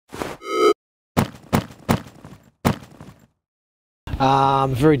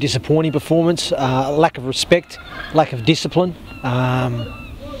Very disappointing performance, lack of respect, lack of discipline.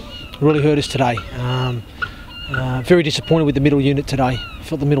 Really hurt us today. Very disappointed with the middle unit today. I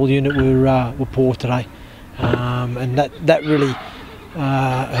felt the middle unit were poor today, and that really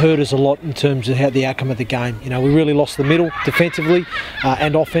hurt us a lot in terms of how the outcome of the game. You know, we really lost the middle defensively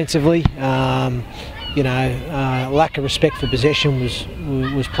and offensively. Lack of respect for possession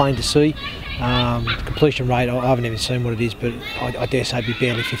was plain to see. Completion rate, I haven't even seen what it is, but I dare say it'd be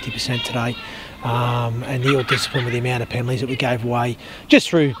barely 50% today. And the ill-discipline with the amount of penalties that we gave away, just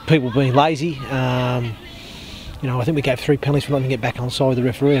through people being lazy. I think we gave 3 penalties for not even getting back on the side of the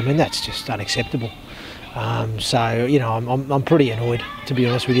referee. I mean, that's just unacceptable. I'm pretty annoyed, to be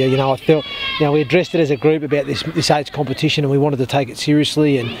honest with you. I felt, we addressed it as a group about this age competition, and we wanted to take it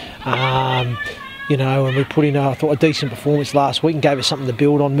seriously, and and we put in, I thought, a decent performance last week and gave us something to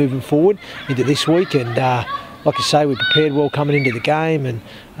build on moving forward into this week. And like I say, we prepared well coming into the game, and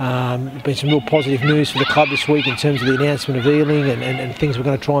there's been some real positive news for the club this week in terms of the announcement of Ealing and things we're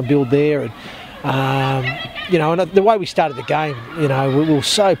going to try and build there. And the way we started the game, we were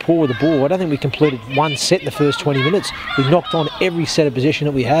so poor with the ball. I don't think we completed one set in the first 20 minutes. We knocked on every set of possession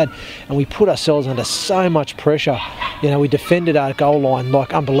that we had, and we put ourselves under so much pressure. We defended our goal line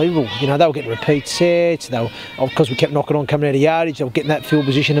like unbelievable. They were getting repeat sets. Because we kept knocking on coming out of yardage, they were getting that field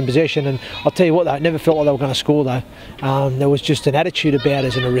position and possession. And I'll tell you what, though, it never felt like they were going to score, though. There was just an attitude about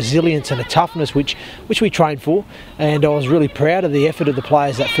us and a resilience and a toughness which we trained for. And I was really proud of the effort of the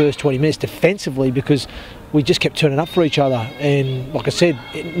players that first 20 minutes defensively, because we just kept turning up for each other, and like I said,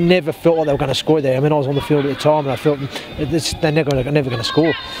 it never felt like they were going to score there. I mean, I was on the field at the time, and I felt they're never going to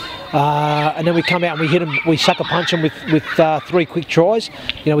score. And then we come out and we hit them, we sucker punch them with 3 quick tries.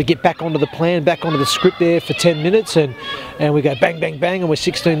 We get back onto the plan, back onto the script there for 10 minutes, and we go bang, bang, bang, and we're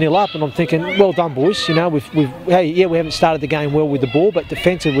 16-0 up. And I'm thinking, well done, boys. We haven't started the game well with the ball, but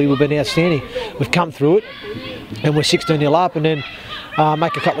defensively we've been outstanding. We've come through it, and we're 16-0 up, and then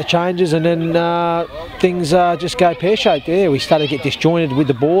make a couple of changes, and then things just go pear-shaped there. We started to get disjointed with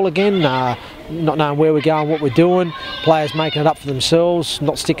the ball again, not knowing where we're going, what we're doing, players making it up for themselves,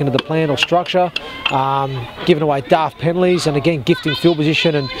 not sticking to the plan or structure, giving away daft penalties, and again gifting field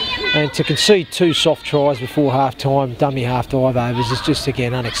position, and to concede 2 soft tries before half-time, dummy half-dive overs, is just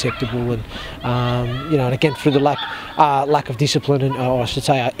again unacceptable. And and again through the lack of discipline, and I should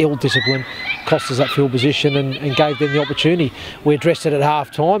say ill-discipline, cost us that field position and gave them the opportunity. We addressed it at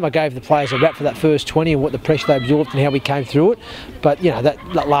half-time. I gave the players a wrap for that first 20 and what the pressure they absorbed and how we came through it. But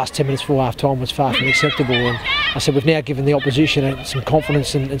that last 10 minutes before half-time was far from acceptable. And I said we've now given the opposition some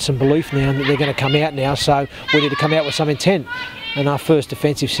confidence and some belief now that they're going to come out now. So we need to come out with some intent. And our first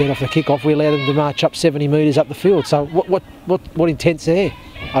defensive set off the kick-off, we allowed them to march up 70 metres up the field. So what intent's there?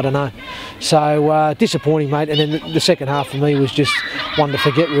 I don't know. So disappointing, mate. And then the second half for me was just one to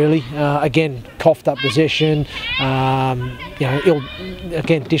forget, really. Again, coughed up possession.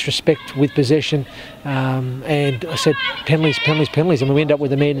 Again, disrespect with possession. And I said penalties. And we end up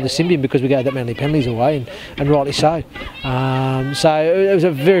with a man in the Symbian because we gave that many penalties away, and rightly so. So it was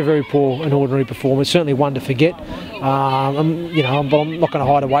a very, very poor and ordinary performance. Certainly one to forget. But I'm not going to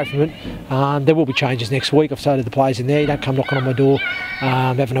hide away from it. There will be changes next week. I've said to the players in there, you don't come knocking on my door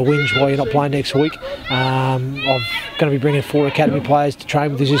having a whinge while you're not playing next week. I'm going to be bringing 4 academy players to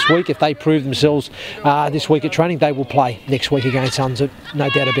train with us this week. If they prove themselves this week at training, they will play next week against Suns, no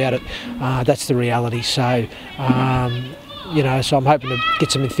doubt about it. That's the reality. So so I'm hoping to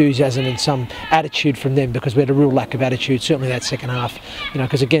get some enthusiasm and some attitude from them, because we had a real lack of attitude, certainly that second half.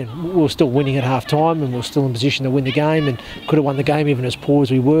 Because again, we were still winning at half time, and we were still in position to win the game, and could have won the game even as poor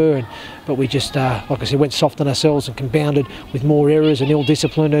as we were. But we just, like I said, went soft on ourselves and compounded with more errors and ill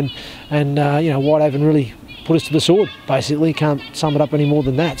discipline, and Whitehaven really put us to the sword. Basically, can't sum it up any more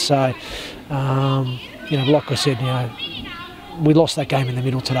than that. So, like I said, we lost that game in the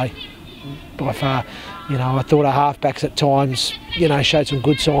middle today by far. I thought our halfbacks at times, showed some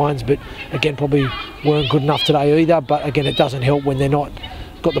good signs, but again, probably weren't good enough today either. But again, it doesn't help when they're not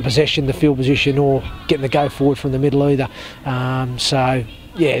got the possession, the field position, or getting the go forward from the middle either.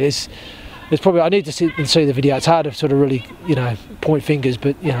 There's probably, I need to sit and see the video. It's hard to sort of really, point fingers,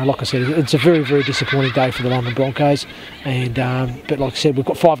 but like I said, it's a very, very disappointing day for the London Broncos. And but like I said, we've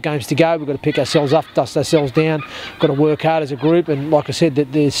got 5 games to go. We've got to pick ourselves up, dust ourselves down. We've got to work hard as a group. And like I said,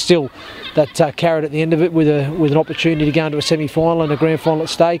 that there's still that carrot at the end of it with an opportunity to go into a semi-final and a grand final at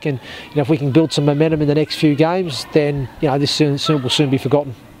stake. And if we can build some momentum in the next few games, then this will soon be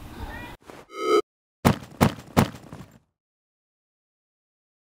forgotten.